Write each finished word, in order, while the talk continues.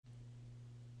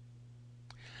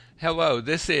Hello,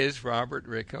 this is Robert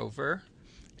Rickover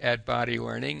at Body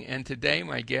Learning, and today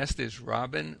my guest is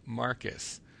Robin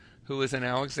Marcus, who is an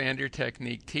Alexander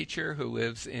Technique teacher who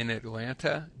lives in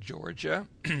Atlanta, Georgia.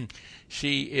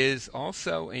 She is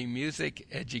also a music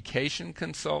education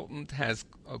consultant, has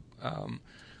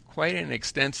quite an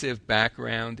extensive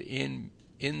background in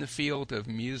the field of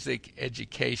music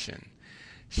education.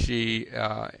 She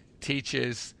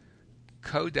teaches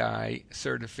Kodály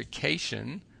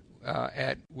certification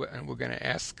and we're going to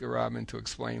ask Robin to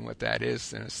explain what that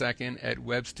is in a second, at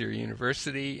Webster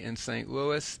University in St.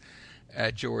 Louis,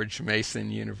 at George Mason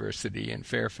University in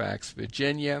Fairfax,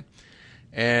 Virginia,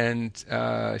 and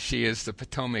she is the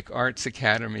Potomac Arts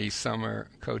Academy Summer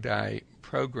Kodály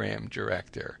Program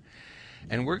Director.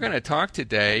 And we're going to talk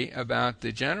today about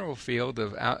the general field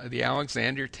of the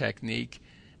Alexander Technique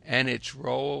and its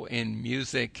role in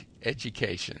music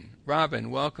education.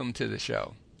 Robin, welcome to the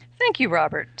show. Thank you,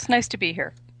 Robert. It's nice to be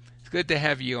here. It's good to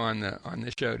have you on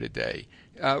the show today.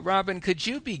 Robin, could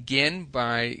you begin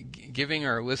by giving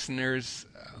our listeners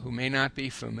who may not be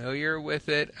familiar with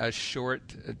it a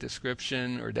short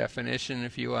description or definition,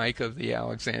 if you like, of the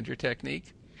Alexander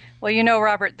Technique? Well, you know,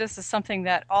 Robert, this is something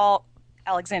that all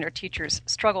Alexander teachers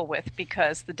struggle with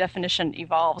because the definition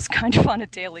evolves kind of on a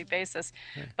daily basis.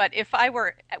 But if I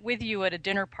were with you at a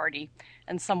dinner party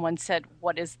and someone said,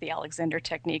 "What is the Alexander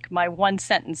Technique?" my one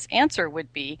sentence answer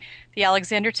would be, the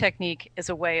Alexander Technique is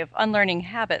a way of unlearning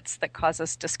habits that cause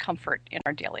us discomfort in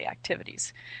our daily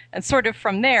activities. And sort of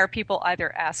from there, people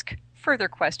either ask further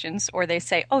questions or they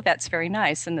say, "Oh, that's very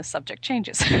nice," and the subject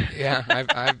changes. Yeah,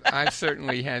 I've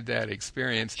certainly had that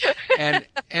experience, and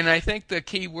I think the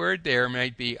key word there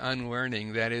might be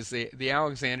unlearning. That is, the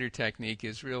Alexander Technique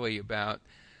is really about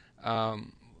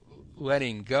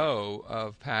letting go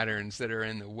of patterns that are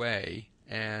in the way,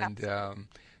 and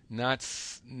not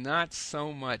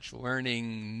so much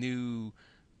learning new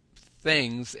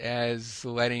things as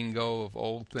letting go of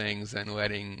old things and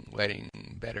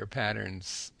letting better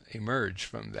patterns emerge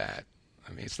from that.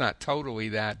 I mean, it's not totally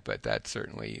that, but that's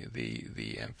certainly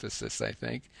the emphasis, I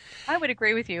think. I would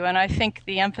agree with you, and I think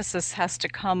the emphasis has to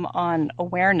come on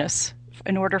awareness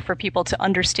in order for people to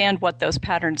understand what those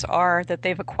patterns are that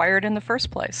they've acquired in the first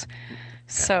place.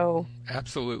 So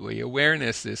absolutely,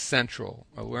 awareness is central.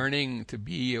 Learning to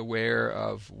be aware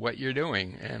of what you're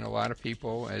doing, and a lot of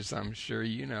people, as I'm sure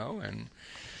you know, and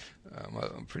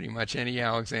pretty much any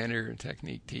Alexander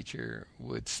Technique teacher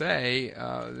would say,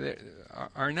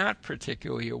 are not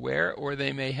particularly aware, or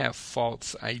they may have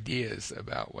false ideas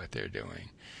about what they're doing.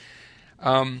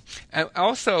 And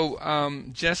also,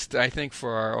 just I think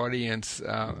for our audience,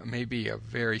 maybe a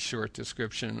very short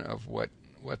description of what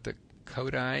the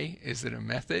Kodály, is it a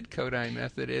method? Kodály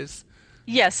method is?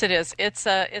 yes, it is. It's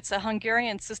a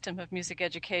Hungarian system of music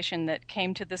education that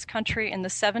came to this country in the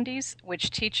 70s,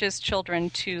 which teaches children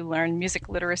to learn music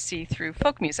literacy through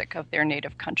folk music of their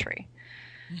native country.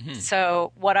 Mm-hmm.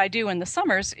 So what I do in the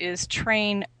summers is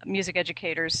train music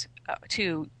educators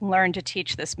to learn to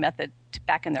teach this method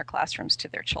back in their classrooms to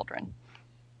their children.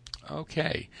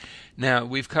 Okay. Now,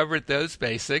 we've covered those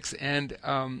basics, and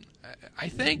I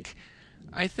think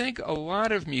a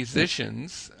lot of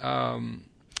musicians have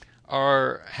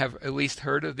at least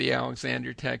heard of the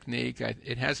Alexander Technique.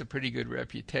 It has a pretty good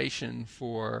reputation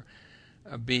for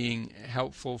being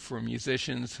helpful for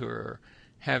musicians who are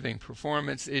having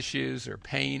performance issues or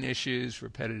pain issues,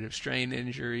 repetitive strain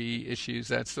injury issues,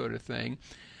 that sort of thing.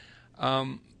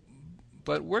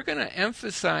 But we're going to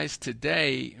emphasize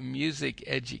today music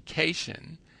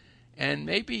education, and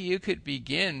maybe you could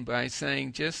begin by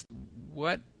saying just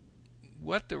what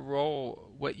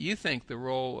you think the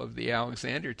role of the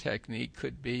Alexander Technique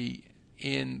could be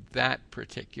in that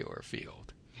particular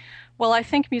field. Well, I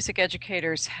think music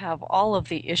educators have all of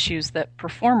the issues that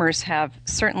performers have.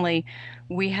 Certainly,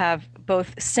 we have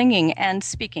both singing and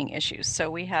speaking issues.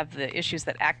 So we have the issues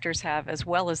that actors have as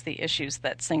well as the issues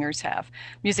that singers have.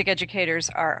 Music educators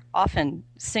are often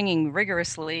singing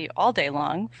rigorously all day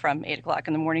long from 8 o'clock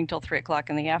in the morning till 3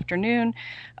 o'clock in the afternoon.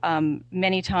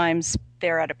 Many times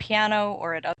they're at a piano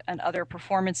or at another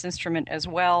performance instrument as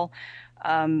well.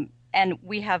 And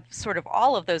we have sort of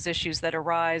all of those issues that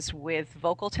arise with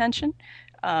vocal tension,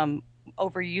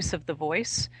 overuse of the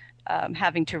voice,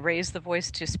 having to raise the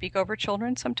voice to speak over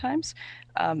children sometimes.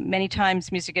 Many times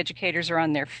music educators are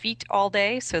on their feet all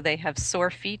day, so they have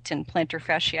sore feet and plantar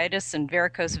fasciitis and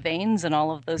varicose veins and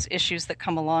all of those issues that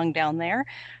come along down there.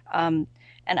 And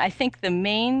I think the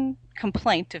main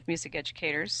complaint of music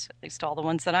educators, at least all the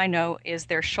ones that I know, is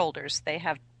their shoulders. They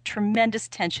have tremendous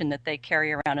tension that they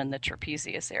carry around in the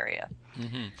trapezius area.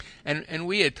 Hmm. And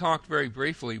we had talked very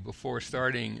briefly before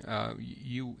starting.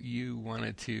 You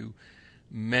wanted to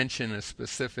mention a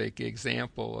specific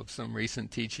example of some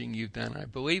recent teaching you've done, I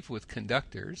believe, with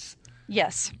conductors.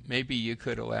 Yes. Maybe you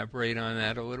could elaborate on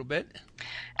that a little bit?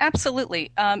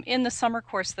 Absolutely. In the summer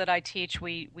course that I teach,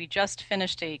 we just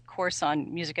finished a course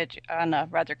on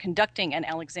conducting and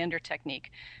Alexander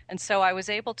technique, and so I was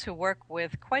able to work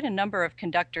with quite a number of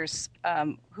conductors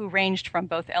who ranged from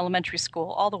both elementary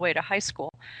school all the way to high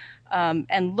school,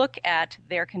 and look at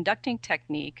their conducting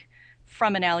technique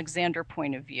from an Alexander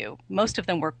point of view. Most of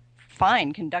them were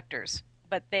fine conductors,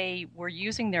 but they were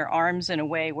using their arms in a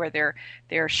way where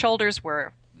their shoulders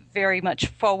were very much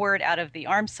forward out of the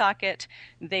arm socket.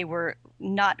 They were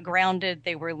not grounded.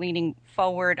 They were leaning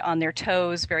forward on their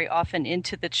toes, very often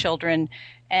into the children.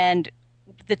 And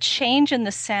the change in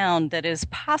the sound that is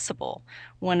possible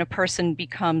when a person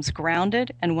becomes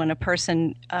grounded and when a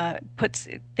person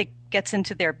gets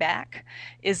into their back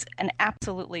is an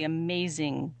absolutely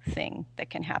amazing thing that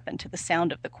can happen to the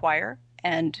sound of the choir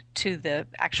and to the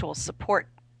actual support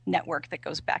network that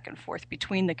goes back and forth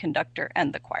between the conductor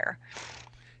and the choir.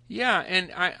 Yeah,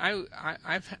 and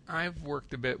I've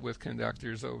worked a bit with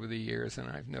conductors over the years, and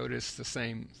I've noticed the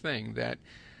same thing, that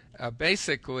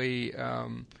basically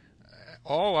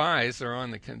all eyes are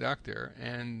on the conductor,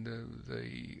 and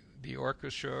the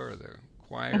orchestra or the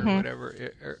choir or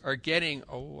whatever are getting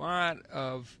a lot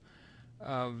of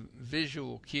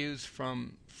visual cues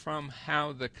from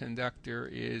how the conductor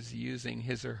is using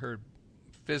his or her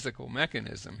physical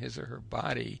mechanism, his or her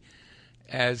body,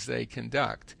 as they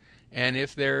conduct. And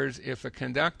if a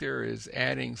conductor is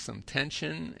adding some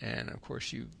tension, and of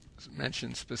course you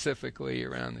mentioned specifically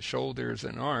around the shoulders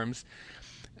and arms,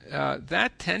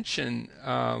 that tension,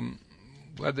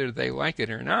 whether they like it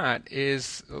or not,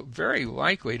 is very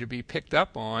likely to be picked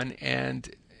up on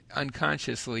and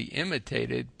unconsciously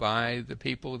imitated by the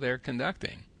people they're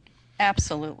conducting.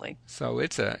 Absolutely. So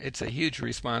it's a huge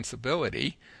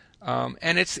responsibility,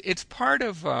 and it's part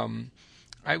of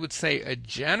I would say a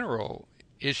general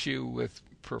issue with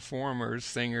performers,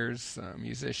 singers,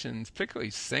 musicians,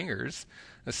 particularly singers.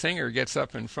 A singer gets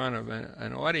up in front of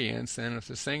an audience, and if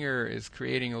the singer is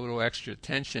creating a little extra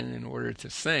tension in order to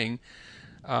sing,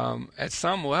 at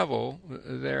some level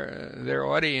their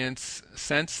audience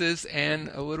senses and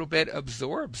a little bit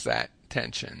absorbs that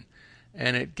tension,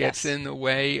 and it gets in the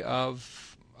way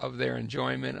of their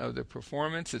enjoyment of the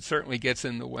performance. It certainly gets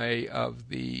in the way of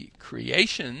the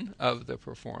creation of the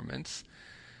performance.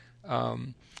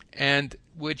 And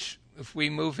which, if we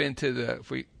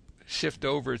shift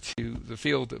over to the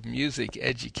field of music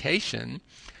education,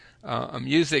 a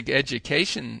music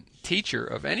education teacher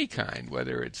of any kind,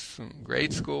 whether it's from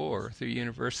grade school or through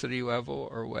university level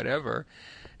or whatever,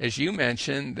 as you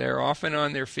mentioned, they're often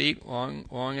on their feet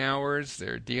long hours.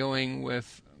 They're dealing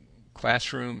with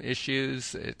classroom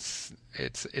issues. It's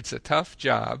a tough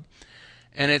job,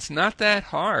 and it's not that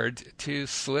hard to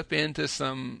slip into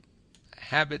some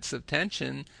habits of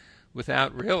tension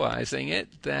without realizing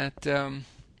it that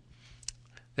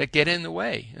get in the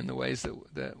way, in the ways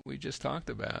that we just talked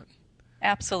about.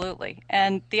 Absolutely.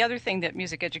 And the other thing that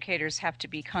music educators have to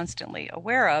be constantly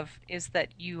aware of is that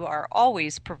you are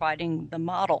always providing the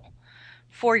model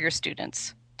for your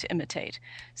students to imitate.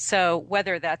 So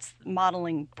whether that's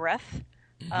modeling breath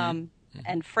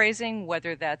and phrasing,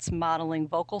 whether that's modeling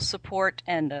vocal support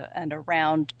and a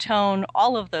round tone,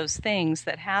 all of those things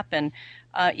that happen,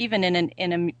 even in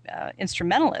an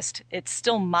instrumentalist, it's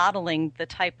still modeling the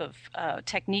type of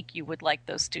technique you would like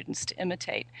those students to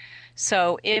imitate.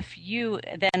 So if you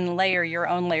then layer your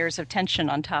own layers of tension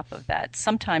on top of that,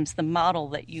 sometimes the model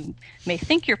that you may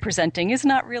think you're presenting is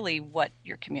not really what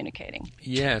you're communicating.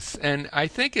 Yes, and I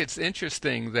think it's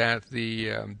interesting that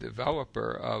the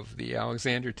developer of the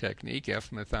Alexander technique,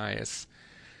 F. Matthias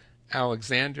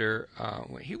Alexander,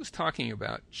 he was talking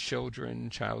about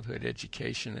childhood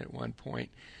education at one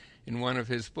point in one of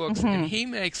his books, and he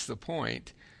makes the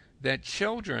point that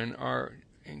children are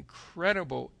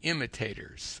incredible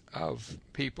imitators of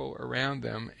people around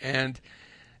them, and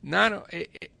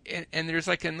there's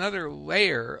like another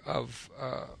layer of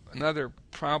another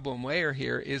problem layer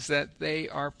here is that they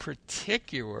are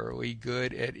particularly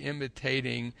good at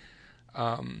imitating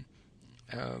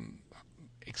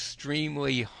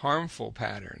extremely harmful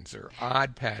patterns or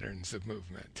odd patterns of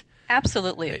movement.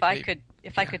 Absolutely. If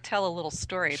I could tell a little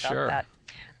story about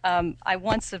that. I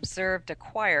once observed a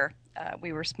choir.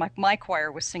 My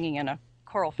choir was singing in a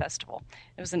choral festival.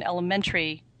 It was an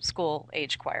elementary school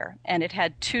age choir, and it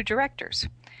had two directors.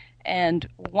 And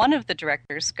one of the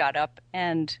directors got up,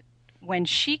 and when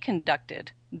she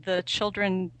conducted the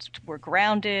children were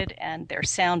grounded and their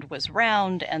sound was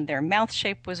round and their mouth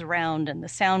shape was round and the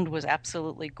sound was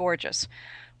absolutely gorgeous.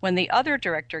 When the other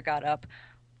director got up,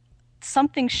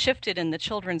 something shifted in the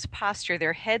children's posture.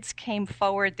 Their heads came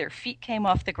forward, their feet came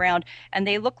off the ground, and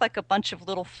they looked like a bunch of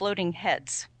little floating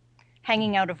heads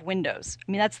hanging out of windows.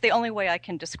 I mean, that's the only way I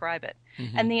can describe it.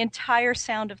 Mm-hmm. And the entire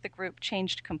sound of the group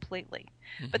changed completely.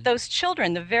 Mm-hmm. But those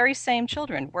children, the very same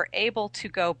children, were able to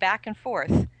go back and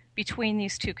forth between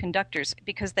these two conductors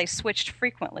because they switched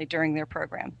frequently during their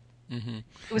program. Mm-hmm.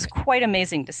 It was quite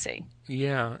amazing to see.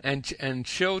 Yeah, and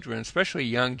children, especially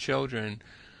young children,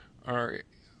 are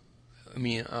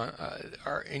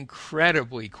are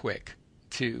incredibly quick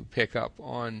to pick up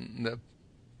on the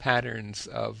patterns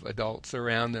of adults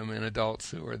around them and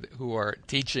adults who are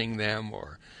teaching them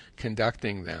or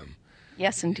conducting them.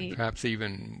 Yes, indeed. Perhaps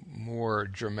even more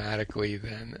dramatically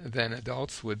than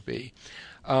adults would be.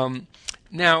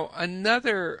 Now,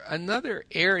 another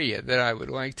area that I would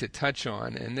like to touch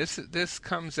on, and this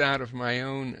comes out of my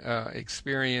own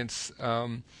experience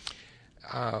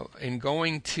in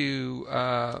going to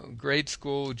grade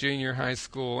school, junior high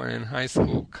school, and high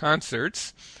school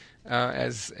concerts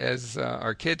as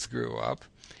our kids grew up,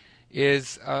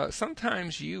 is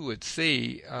sometimes you would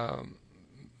see,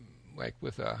 like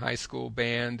with a high school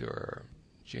band or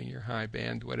junior high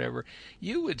band, whatever,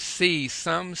 you would see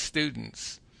some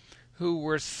students who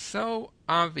were so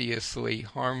obviously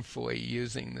harmfully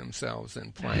using themselves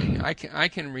in playing. I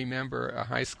can remember a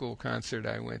high school concert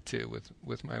I went to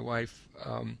with my wife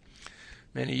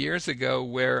many years ago,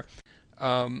 where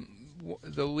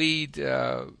the lead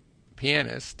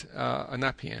pianist,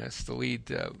 not pianist, the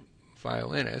lead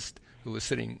violinist, who was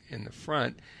sitting in the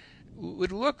front,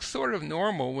 would look sort of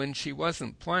normal when she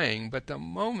wasn't playing, but the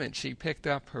moment she picked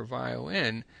up her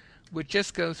violin, would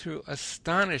just go through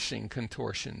astonishing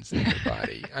contortions in her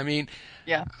body. I mean,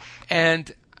 yeah.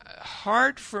 And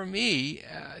hard for me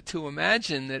to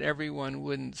imagine that everyone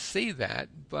wouldn't see that,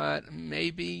 but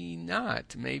maybe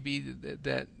not. Maybe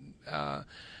that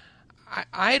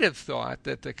I'd have thought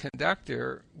that the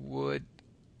conductor would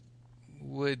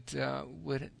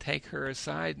take her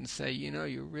aside and say,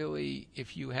 you really,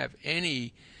 if you have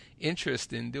any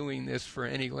interest in doing this for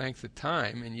any length of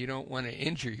time and you don't want to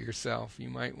injure yourself, you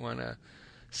might want to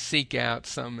seek out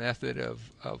some method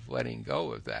of letting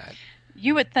go of that.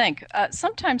 You would think.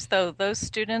 Sometimes, though, those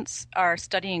students are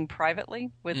studying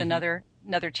privately with Mm-hmm.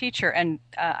 another teacher, and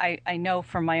I know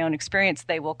from my own experience,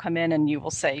 they will come in and you will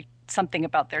say something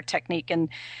about their technique, and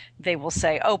they will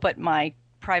say, "Oh, but my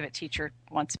private teacher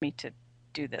wants me to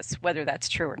do this," whether that's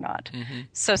true or not. Mm-hmm.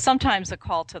 So sometimes a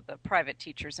call to the private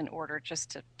teachers in order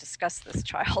just to discuss this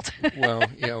child. Well,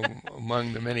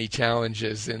 among the many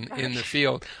challenges in the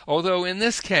field. Although in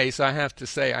this case, I have to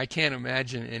say, I can't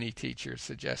imagine any teacher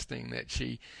suggesting that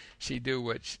she do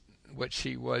what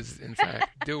she was in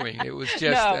fact doing. It was just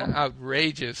No.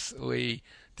 outrageously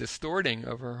distorting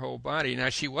of her whole body. Now,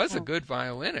 she was a good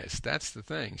violinist. That's the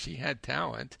thing. She had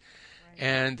talent,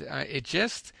 and it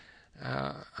just.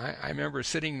 I remember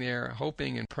sitting there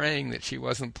hoping and praying that she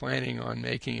wasn't planning on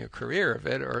making a career of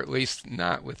it, or at least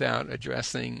not without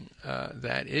addressing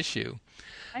that issue.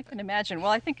 I can imagine.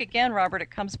 Well, I think again, Robert, it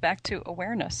comes back to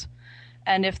awareness.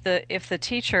 And if the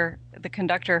teacher, the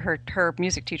conductor, her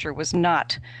music teacher was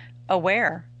not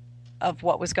aware of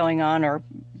what was going on or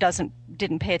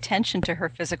didn't pay attention to her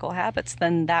physical habits,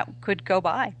 then that could go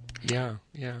by. Yeah,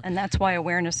 yeah. And that's why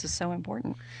awareness is so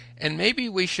important. And maybe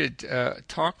we should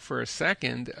talk for a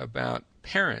second about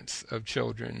parents of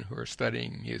children who are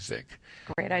studying music.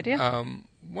 Great idea.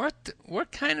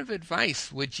 What kind of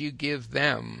advice would you give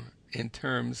them in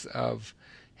terms of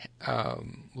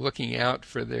looking out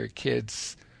for their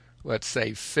kids', let's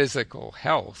say, physical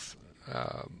health?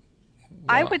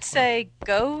 I would say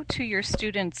go to your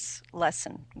students'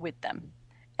 lesson with them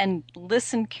and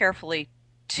listen carefully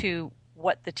to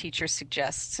what the teacher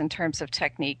suggests in terms of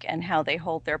technique and how they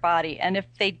hold their body. And if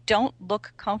they don't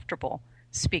look comfortable,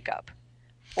 speak up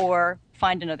or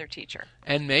find another teacher.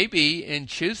 And maybe in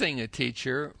choosing a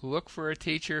teacher, look for a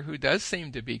teacher who does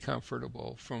seem to be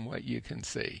comfortable from what you can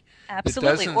see.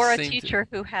 Absolutely. Or a teacher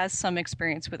who has some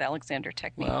experience with Alexander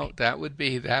technique. Well, that would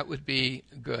be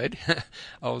good.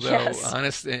 Although,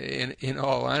 yes. In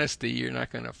all honesty, you're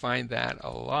not going to find that a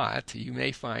lot. You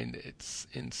may find it's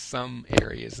in some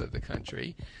areas of the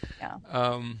country.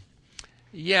 Yeah.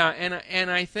 Yeah, and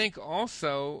I think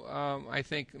also, I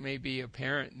think maybe a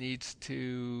parent needs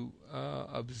to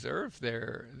observe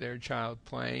their child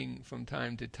playing from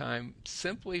time to time,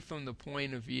 simply from the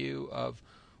point of view of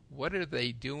what are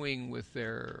they doing with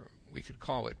their we could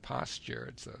call it posture.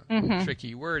 It's a Mm-hmm.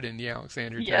 tricky word in the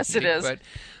Alexander Yes, it technique, is.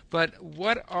 but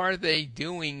what are they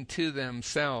doing to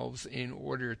themselves in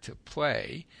order to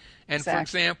play? And for Exactly.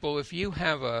 example, if you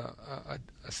have a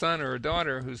son or a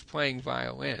daughter who's playing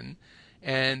violin,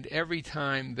 and every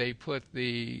time they put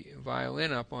the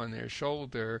violin up on their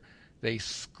shoulder, they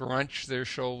scrunch their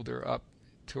shoulder up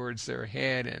towards their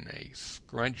head, and they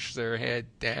scrunch their head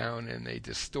down, and they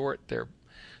distort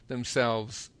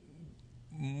themselves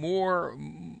more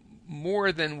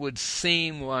than would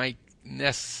seem like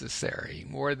necessary,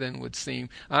 more than would seem.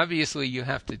 Obviously, you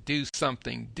have to do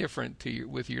something different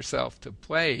with yourself to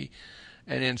play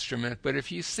an instrument, but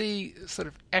if you see sort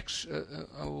of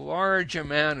a large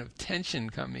amount of tension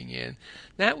coming in,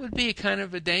 that would be kind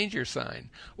of a danger sign.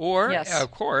 Or, Yes.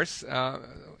 of course,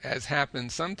 as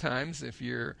happens sometimes, if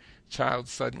your child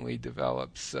suddenly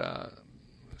develops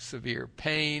severe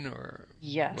pain or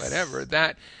whatever,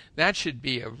 Yes. that should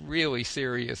be a really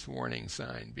serious warning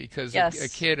sign, because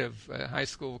Yes. a high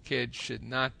school kid should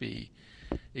not be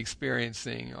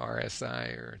experiencing RSI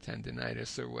or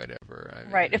tendinitis or whatever. I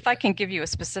Right. mean, If I can give you a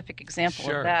specific example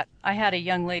of sure. that, I had a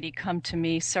young lady come to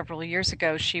me several years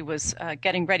ago. She was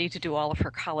getting ready to do all of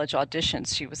her college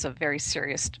auditions. She was a very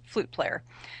serious flute player.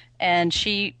 And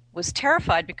she was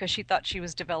terrified because she thought she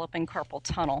was developing carpal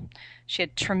tunnel. She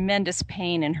had tremendous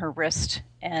pain in her wrist,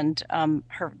 and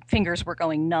her fingers were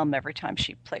going numb every time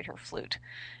she played her flute.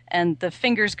 And the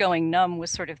fingers going numb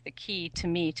was sort of the key to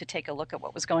me to take a look at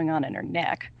what was going on in her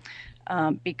neck.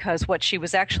 Because what she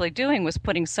was actually doing was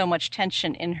putting so much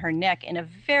tension in her neck in a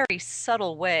very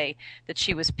subtle way that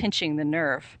she was pinching the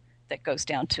nerve that goes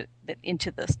down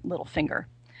into the little finger.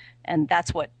 And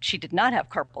that's what she did not have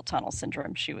carpal tunnel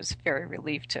syndrome. She was very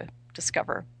relieved to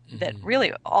discover that Hmm.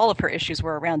 really all of her issues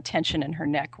were around tension in her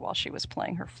neck while she was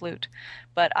playing her flute.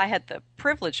 But I had the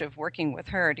privilege of working with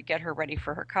her to get her ready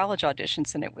for her college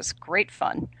auditions, and it was great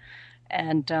fun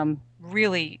and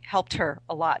really helped her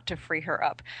a lot to free her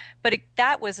up. But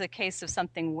that was a case of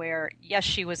something where, yes,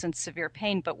 she was in severe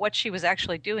pain, but what she was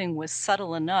actually doing was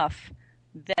subtle enough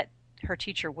that her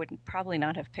teacher would probably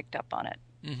not have picked up on it.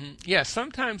 Yeah,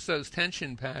 sometimes those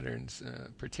tension patterns,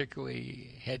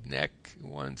 particularly head neck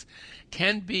ones,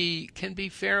 can be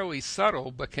fairly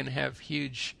subtle, but can have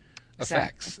huge Exactly.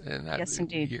 effects. And Yes,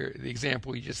 indeed. the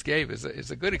example you just gave is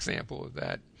a good example of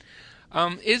that.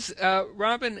 Is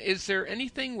Robin? Is there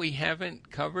anything we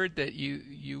haven't covered that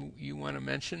you want to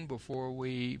mention before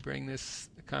we bring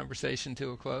this conversation to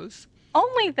a close?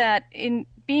 Only that in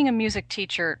being a music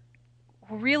teacher,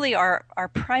 really our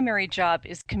primary job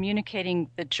is communicating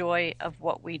the joy of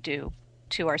what we do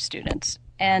to our students.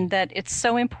 And that it's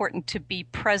so important to be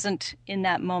present in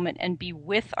that moment and be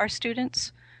with our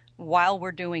students while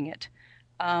we're doing it.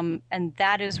 And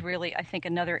that is really, I think,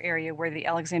 another area where the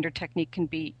Alexander technique can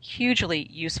be hugely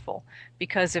useful.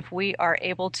 Because if we are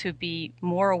able to be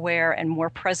more aware and more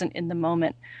present in the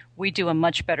moment, we do a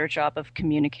much better job of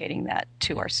communicating that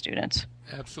to our students.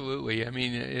 Absolutely. I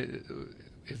mean,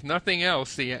 if nothing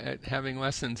else, having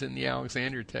lessons in the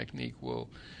Alexander technique will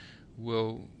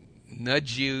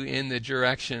nudge you in the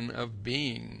direction of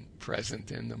being present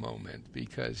in the moment,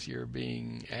 because you're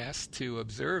being asked to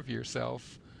observe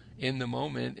yourself in the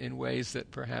moment in ways that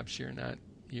perhaps you're not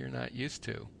used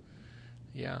to.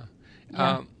 Yeah.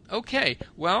 Yeah. Okay.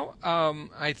 Well,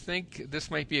 I think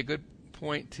this might be a good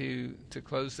point to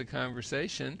close the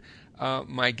conversation.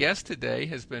 My guest today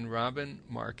has been Robin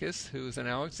Marcus, who is an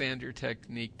Alexander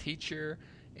Technique teacher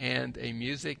and a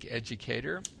music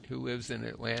educator who lives in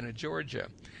Atlanta, Georgia.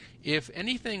 If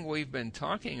anything we've been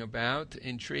talking about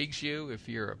intrigues you, if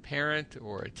you're a parent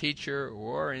or a teacher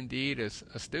or indeed a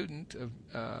student,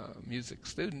 a music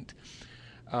student,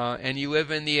 and you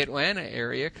live in the Atlanta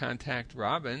area, contact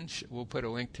Robin. We'll put a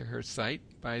link to her site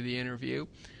by the interview.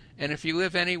 And if you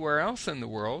live anywhere else in the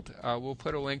world, we'll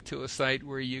put a link to a site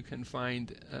where you can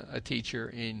find a teacher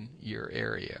in your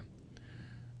area.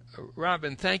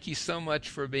 Robin, thank you so much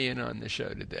for being on the show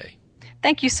today.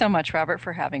 Thank you so much, Robert,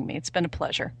 for having me. It's been a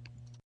pleasure.